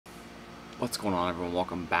What's going on, everyone?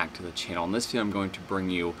 Welcome back to the channel. In this video I'm going to bring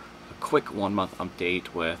you a quick 1-month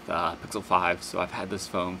update with Pixel 5. So I've had this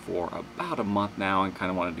phone for about a month now and kind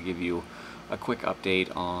of wanted to give you a quick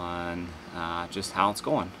update on just how it's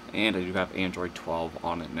going. And I do have Android 12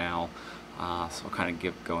 on it now, so I'll kind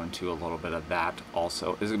of go into a little bit of that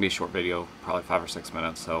also. This is going to be a short video, probably 5 or 6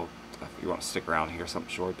 minutes, so if you want to stick around and hear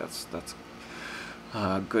something short, that's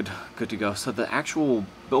good to go. So the actual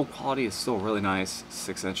build quality is still really nice,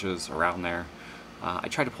 6 inches around there. I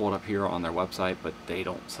tried to pull it up here on their website, but they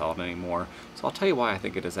don't sell it anymore. So I'll tell you why I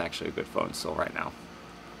think it is actually a good phone still right now.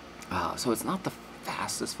 So it's not the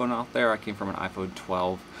fastest phone out there. I came from an iPhone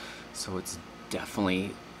 12, so it's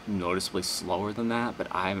definitely noticeably slower than that, but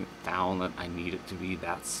I haven't found that I need it to be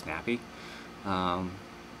that snappy.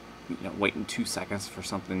 Waiting 2 seconds for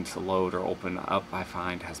something to load or open up, I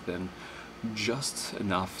find, has been just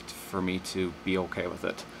enough for me to be okay with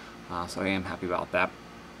it. So I am happy about that.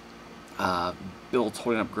 Build's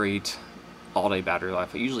holding up great. All-day battery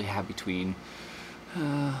life. I usually have between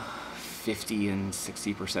 50 and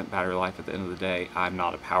 60% battery life at the end of the day. I'm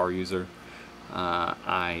not a power user.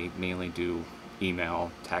 I mainly do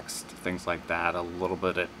email, text, things like that.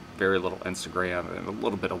 Very little Instagram, and a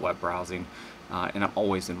little bit of web browsing. And I'm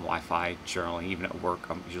always in Wi-Fi generally. Even at work,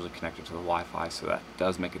 I'm usually connected to the Wi-Fi, so that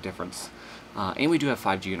does make a difference. And we do have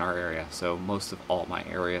 5G in our area, so most of all my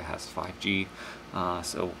area has 5G,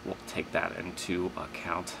 so we'll take that into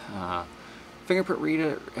account. Fingerprint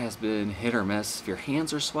reader has been hit or miss. If your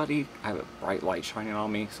hands are sweaty, I have a bright light shining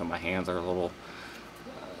on me, so my hands are a little,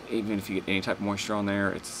 even if you get any type of moisture on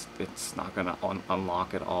there, it's not going to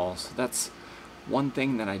unlock at all. So that's one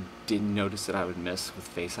thing that I didn't notice that I would miss with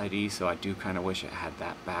Face ID, so I do kind of wish it had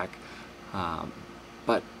that back.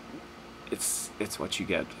 But it's what you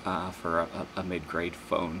get for a mid-grade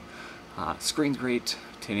phone. Screen's great,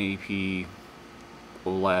 1080p,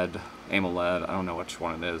 OLED, AMOLED, I don't know which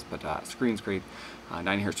one it is, but screen's great.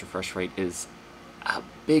 90 Hz refresh rate is a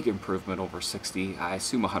big improvement over 60. I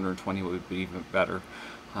assume 120 would be even better,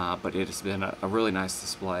 but it has been a really nice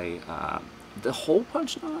display. The hole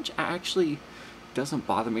punch notch actually doesn't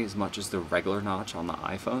bother me as much as the regular notch on the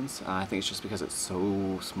iPhones. I think it's just because it's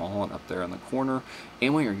so small and up there in the corner,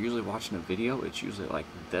 and when you're usually watching a video, it's usually like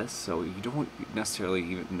this, so you don't necessarily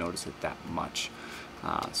even notice it that much.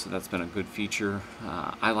 So that's been a good feature.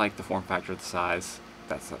 I like the form factor, the size.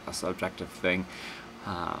 That's a subjective thing.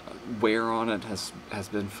 Wear on it has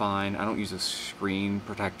been fine. I don't use a screen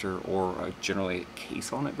protector or generally a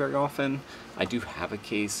case on it very often. I do have a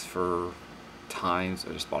case for times.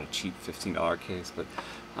 I just bought a cheap $15 case, but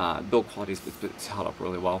build quality it's held up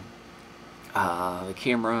really well. The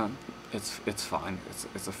camera, it's fine.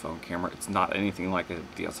 It's a phone camera. It's not anything like a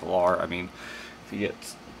DSLR. I mean, if you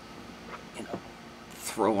get,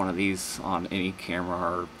 throw one of these on any camera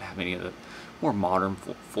or have any of the more modern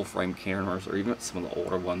full frame cameras, or even some of the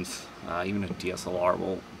older ones, even a DSLR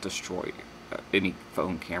will destroy any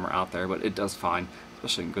phone camera out there, but it does fine,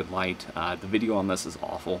 especially in good light. The video on this is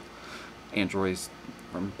awful. Androids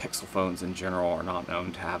from Pixel phones in general are not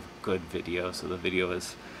known to have good video, so the video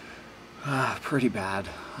is pretty bad.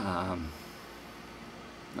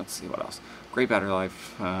 Let's see what else. Great battery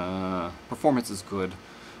life. Performance is good.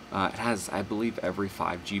 It has, I believe, every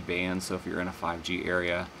 5G band, so if you're in a 5G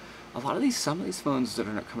area, some of these phones that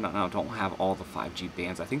are coming out now don't have all the 5G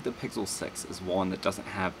bands. I think the Pixel 6 is one that doesn't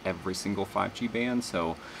have every single 5G band,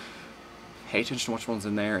 so pay attention to which one's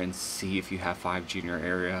in there and see if you have 5G in your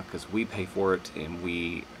area, because we pay for it and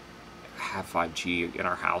we have 5G in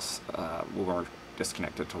our house when we're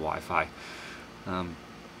disconnected to Wi-Fi.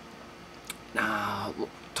 Now,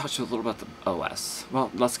 touch a little about the OS.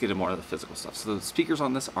 Well, let's get into more of the physical stuff. So the speakers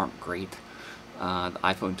on this aren't great. The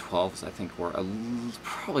iPhone 12s, I think, were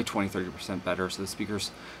probably 20-30% better. So the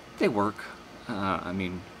speakers, they work. I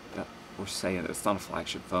mean, we're saying it's not a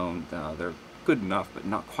flagship phone. They're good enough, but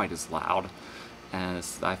not quite as loud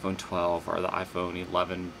as the iPhone 12 or the iPhone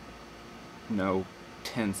 11,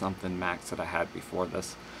 10 something max that I had before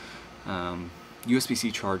this.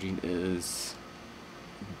 USB-C charging is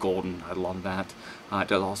golden. I love that. It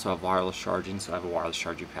does also have wireless charging, so I have a wireless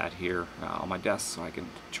charging pad here on my desk, so I can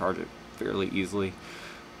charge it fairly easily.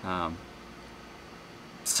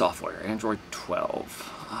 Software, Android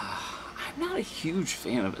 12. I'm not a huge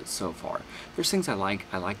fan of it so far. There's things I like.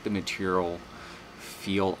 I like the material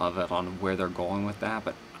feel of it on where they're going with that,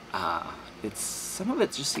 but some of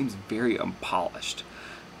it just seems very unpolished.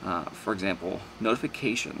 For example,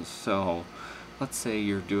 notifications. So let's say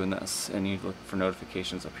you're doing this and you look for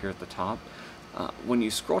notifications up here at the top. When you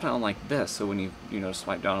scroll down like this, so when you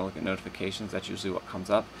swipe down and look at notifications, that's usually what comes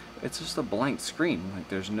up. It's just a blank screen. Like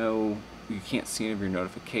there's no you can't see any of your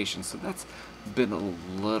notifications, so that's been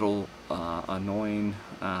a little annoying,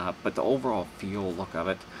 but the overall feel, look of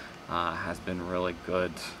it has been really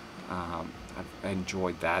good. I've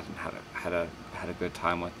enjoyed that and had a good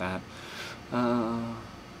time with that.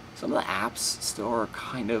 Some of the apps still are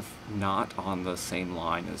kind of not on the same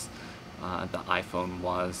line as the iPhone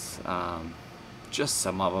was. Just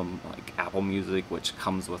some of them, like Apple Music, which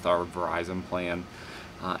comes with our Verizon plan,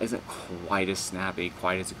 isn't quite as snappy,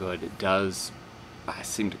 quite as good. It does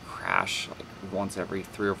seem to crash like once every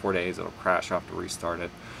 3 or 4 days. It'll crash. I have to restart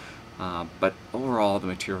it. But overall, the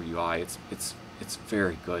Material UI, it's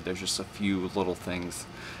very good. There's just a few little things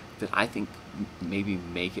that I think maybe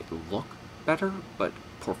make it look better, but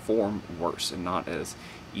perform worse and not as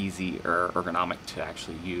easy or ergonomic to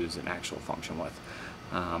actually use and actual function with.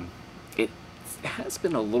 It has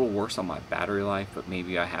been a little worse on my battery life, but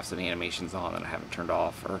maybe I have some animations on that I haven't turned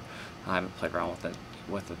off, or I haven't played around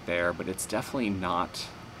with it there. But it's definitely not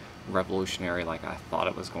revolutionary like I thought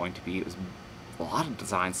it was going to be. It was a lot of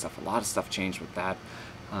design stuff, a lot of stuff changed with that.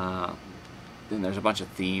 Then there's a bunch of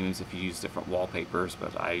themes if you use different wallpapers,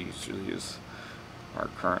 but I usually use our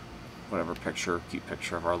current whatever cute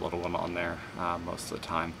picture of our little one on there most of the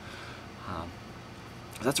time.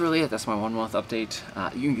 That's really it. That's my 1 month update.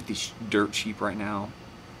 You can get these dirt cheap right now,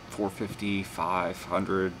 $450,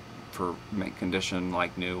 $500 for mint condition,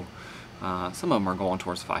 like new. Some of them are going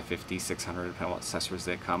towards $550, $600, depending on what accessories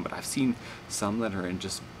they come. But I've seen some that are in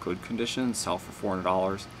just good condition sell for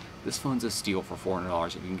 $400. This phone's a steal for $400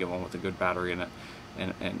 if you can get one with a good battery in it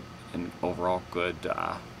and overall good.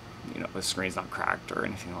 You know, the screen's not cracked or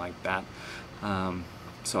anything like that.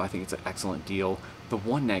 So I think it's an excellent deal. The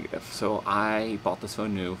one negative, so I bought this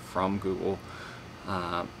phone new from Google.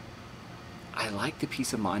 I like the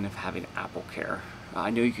peace of mind of having Apple Care. I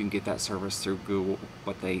know you can get that service through Google,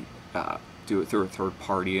 but they do it through a third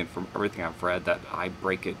party, and from everything I've read, that I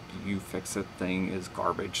break it, you fix it thing is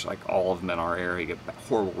garbage. Like all of them in our area get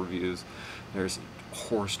horrible reviews. There's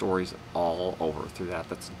horror stories all over through that.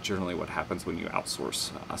 That's generally what happens when you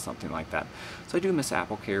outsource something like that. So I do miss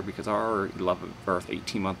Apple Care because our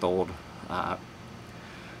 18-month-old,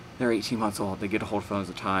 they're 18 months old. They get a hold of phones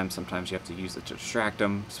at a time. Sometimes you have to use it to distract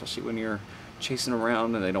them, especially when you're chasing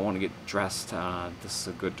around and they don't want to get dressed. This is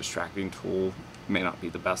a good distracting tool. May not be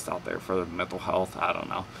the best out there for mental health. I don't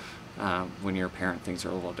know. When you're a parent, things are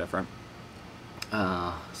a little different.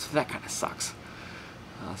 So that kind of sucks.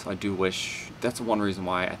 So I do wish, that's one reason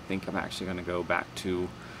why I think I'm actually going to go back to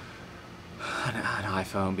an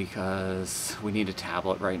iPhone, because we need a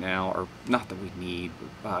tablet right now, or not that we need,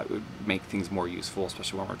 it would make things more useful,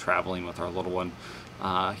 especially when we're traveling with our little one.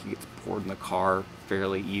 He gets bored in the car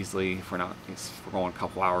fairly easily. If we're going a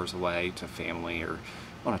couple hours away to family or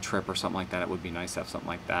on a trip or something like that, it would be nice to have something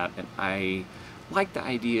like that. And I like the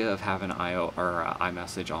idea of having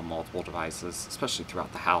iMessage on multiple devices, especially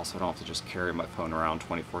throughout the house. I don't have to just carry my phone around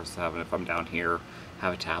 24/7. If I'm down here,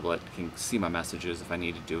 have a tablet, can see my messages if I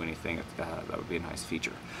need to do anything. That would be a nice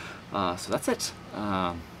feature. So that's it.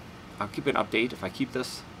 I'll keep an update. If I keep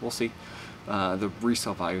this, we'll see. The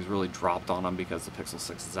resale value has really dropped on them because the Pixel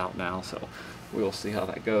 6 is out now, so we'll see how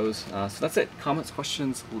that goes. So that's it. Comments,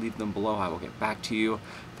 questions, leave them below. I will get back to you.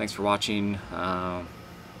 Thanks for watching.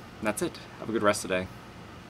 That's it. Have a good rest of the day.